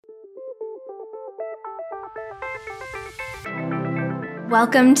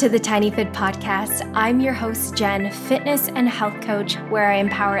Welcome to the Tiny Fit Podcast. I'm your host, Jen, fitness and health coach, where I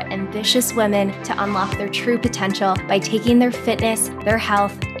empower ambitious women to unlock their true potential by taking their fitness, their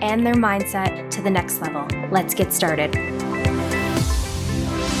health, and their mindset to the next level. Let's get started.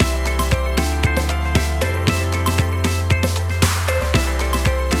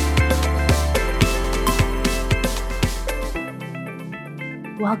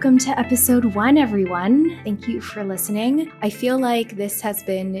 Welcome to episode 1, everyone. Thank you for listening. I feel like this has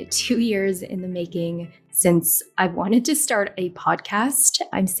been 2 years in the making since I wanted to start a podcast.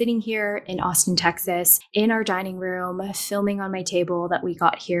 I'm sitting here in Austin, Texas, in our dining room, filming on my table that we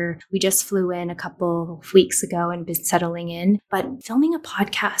got here. We just flew in a couple of weeks ago and been settling in. But filming a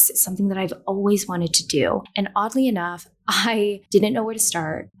podcast is something that I've always wanted to do. And oddly enough, I didn't know where to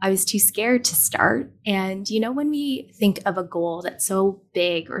start. I was too scared to start. And when we think of a goal that's so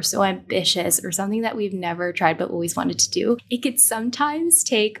big or so ambitious or something that we've never tried but always wanted to do, it could sometimes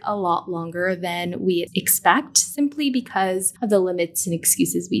take a lot longer than we expect simply because of the limits and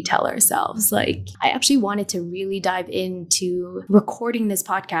excuses we tell ourselves. Like, I actually wanted to really dive into recording this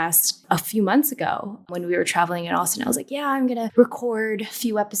podcast a few months ago when we were traveling in Austin. I was like, yeah, I'm going to record a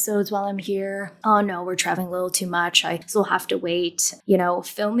few episodes while I'm here. Oh no, we're traveling a little too much. I still have to wait.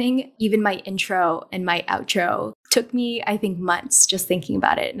 Filming even my intro and my outro took me, I think, months just thinking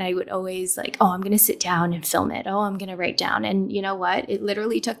about it. And I would always I'm going to sit down and film it. Oh, I'm going to write down. And you know what? It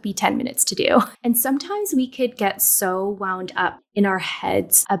literally took me 10 minutes to do. And sometimes we could get so wound up in our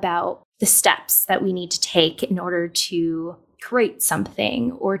heads about the steps that we need to take in order to create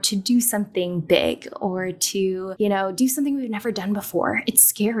something or to do something big or to, do something we've never done before. It's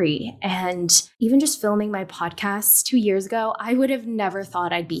scary. And even just filming my podcast 2 years ago, I would have never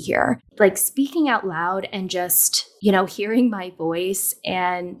thought I'd be here. Like, speaking out loud and just, hearing my voice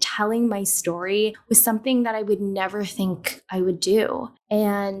and telling my story was something that I would never think I would do.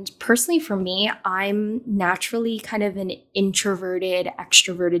 And personally for me, I'm naturally kind of an introverted,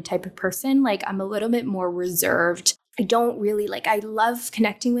 extroverted type of person. Like, I'm a little bit more reserved. I don't really I love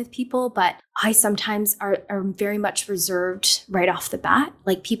connecting with people, but I sometimes are very much reserved right off the bat.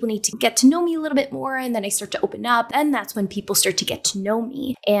 Like, people need to get to know me a little bit more, and then I start to open up, and that's when people start to get to know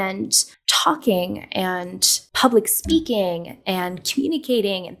me. And talking and public speaking and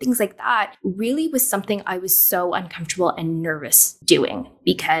communicating and things like that really was something I was so uncomfortable and nervous doing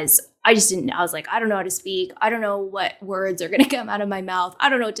because I just didn't. I was like, I don't know how to speak. I don't know what words are going to come out of my mouth. I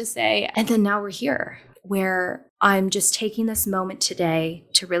don't know what to say. And then now we're here, where I'm just taking this moment today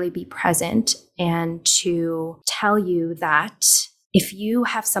to really be present and to tell you that if you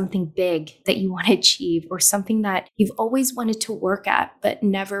have something big that you want to achieve or something that you've always wanted to work at but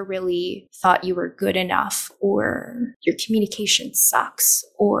never really thought you were good enough, or your communication sucks,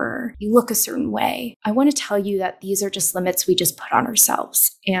 or you look a certain way, I want to tell you that these are just limits we just put on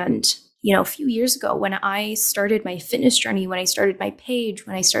ourselves. And a few years ago, when I started my fitness journey, when I started my page,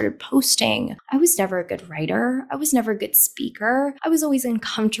 when I started posting, I was never a good writer. I was never a good speaker. I was always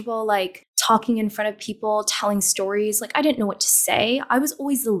uncomfortable, talking in front of people, telling stories. I didn't know what to say. I was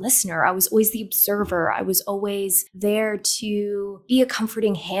always the listener. I was always the observer. I was always there to be a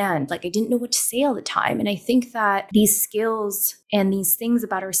comforting hand. I didn't know what to say all the time. And I think that these skills and these things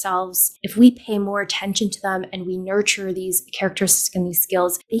about ourselves, if we pay more attention to them and we nurture these characteristics and these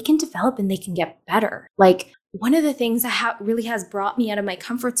skills, they can develop and they can get better. One of the things that really has brought me out of my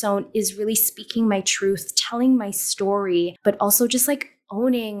comfort zone is really speaking my truth, telling my story, but also just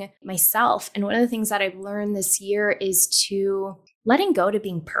owning myself. And one of the things that I've learned this year is to letting go to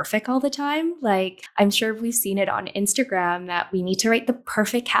being perfect all the time. I'm sure we've seen it on Instagram that we need to write the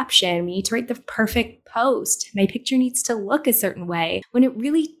perfect caption. We need to write the perfect post. My picture needs to look a certain way when it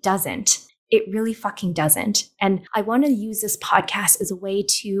really doesn't. It really fucking doesn't. And I want to use this podcast as a way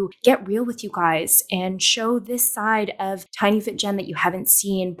to get real with you guys and show this side of Tiny Fit Jen that you haven't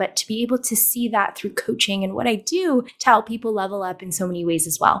seen, but to be able to see that through coaching and what I do to help people level up in so many ways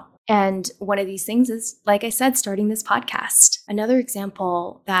as well. And one of these things is, like I said, starting this podcast. Another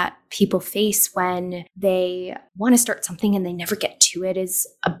example that people face when they want to start something and they never get to it is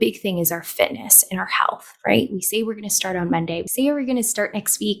a big thing is our fitness and our health, right? We say we're going to start on Monday. We say we're going to start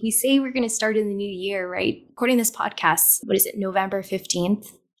next week. We say we're going to start in the new year, right? According to this podcast, November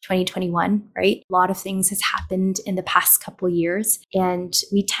 15th, 2021, right? A lot of things has happened in the past couple of years, and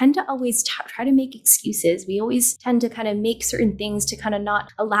we tend to always try to make excuses. We always tend to kind of make certain things to kind of not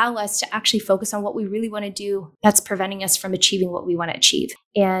allow us to actually focus on what we really want to do that's preventing us from achieving what we want to achieve.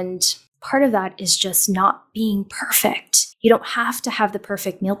 And part of that is just not being perfect. You don't have to have the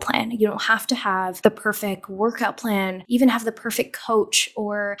perfect meal plan. You don't have to have the perfect workout plan, even have the perfect coach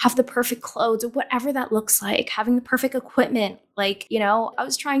or have the perfect clothes or whatever that looks like, having the perfect equipment. Like, I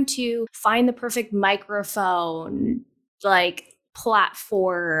was trying to find the perfect microphone, like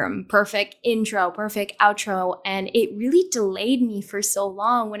platform, perfect intro, perfect outro. And it really delayed me for so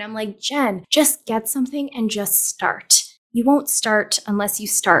long when I'm like, Jen, just get something and just start. You won't start unless you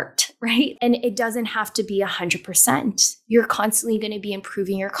start, right? And it doesn't have to be 100%. You're constantly going to be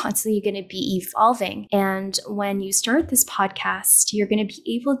improving. You're constantly going to be evolving. And when you start this podcast, you're going to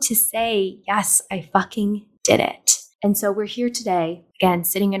be able to say, yes, I fucking did it. And so we're here today, again,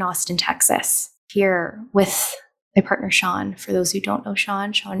 sitting in Austin, Texas, here with my partner, Sean. For those who don't know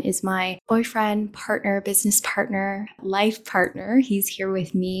Sean is my boyfriend, partner, business partner, life partner. He's here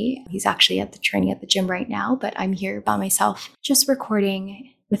with me. He's actually training at the gym right now, but I'm here by myself, just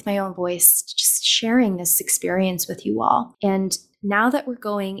recording with my own voice, just sharing this experience with you all. And now that we're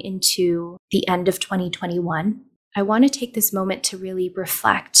going into the end of 2021, I want to take this moment to really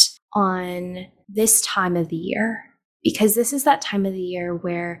reflect on this time of the year. Because this is that time of the year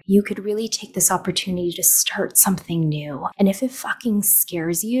where you could really take this opportunity to start something new. And if it fucking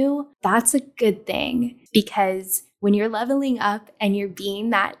scares you, that's a good thing. Because when you're leveling up and you're being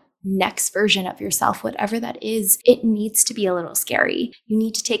that next version of yourself, whatever that is, it needs to be a little scary. You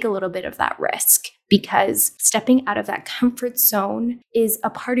need to take a little bit of that risk. Because stepping out of that comfort zone is a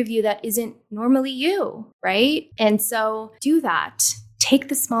part of you that isn't normally you, right? And so do that. Take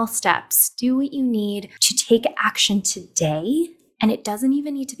the small steps, do what you need to take action today. And it doesn't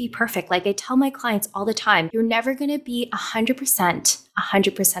even need to be perfect. Like I tell my clients all the time, you're never going to be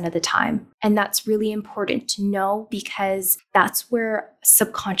 100% of the time. And that's really important to know because that's where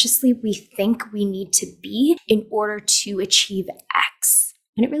subconsciously we think we need to be in order to achieve X.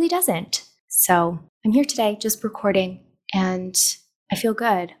 And it really doesn't. So I'm here today just recording and I feel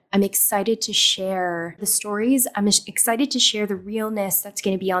good. I'm excited to share the stories. I'm excited to share the realness that's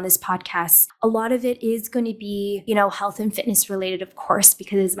going to be on this podcast. A lot of it is going to be, health and fitness related, of course,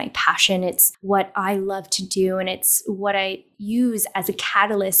 because it's my passion. It's what I love to do. And it's what I use as a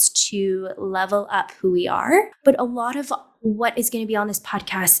catalyst to level up who we are. But a lot of what is going to be on this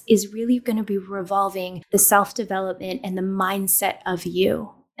podcast is really going to be revolving the self-development and the mindset of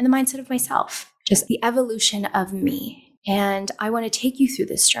you and the mindset of myself, just the evolution of me. And I want to take you through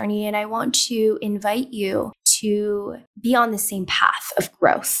this journey and I want to invite you to be on the same path of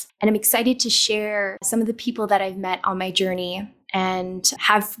growth. And I'm excited to share some of the people that I've met on my journey and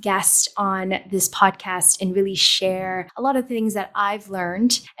have guests on this podcast and really share a lot of things that I've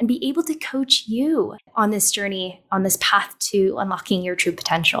learned and be able to coach you on this journey, on this path to unlocking your true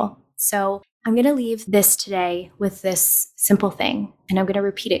potential. So I'm going to leave this today with this simple thing, and I'm going to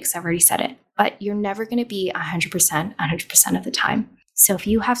repeat it because I've already said it, but you're never going to be 100% of the time. So if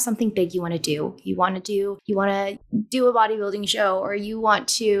you have something big you want to do, you want to do a bodybuilding show, or you want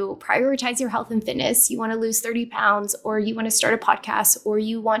to prioritize your health and fitness, you want to lose 30 pounds, or you want to start a podcast, or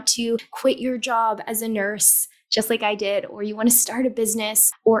you want to quit your job as a nurse, just like I did, or you want to start a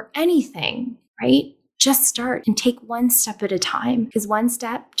business or anything, right? Just start and take one step at a time, because one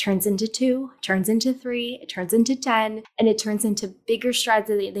step turns into 2, turns into 3, it turns into 10, and it turns into bigger strides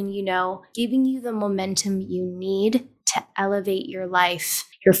than you know, giving you the momentum you need to elevate your life,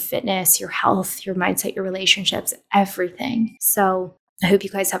 your fitness, your health, your mindset, your relationships, everything. So I hope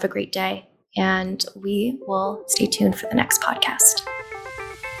you guys have a great day, and we will stay tuned for the next podcast.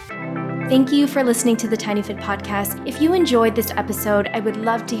 Thank you for listening to the Tiny Fit Podcast. If you enjoyed this episode, I would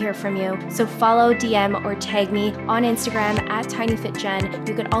love to hear from you. So follow, DM, or tag me on Instagram at TinyFitJen.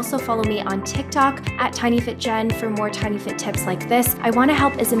 You could also follow me on TikTok at TinyFitJen for more Tiny Fit tips like this. I want to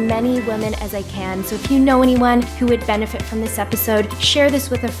help as many women as I can. So if you know anyone who would benefit from this episode, share this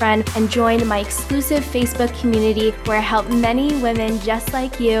with a friend and join my exclusive Facebook community where I help many women just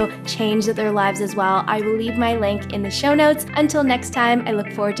like you change their lives as well. I will leave my link in the show notes. Until next time, I look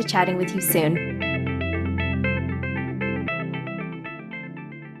forward to chatting with you soon.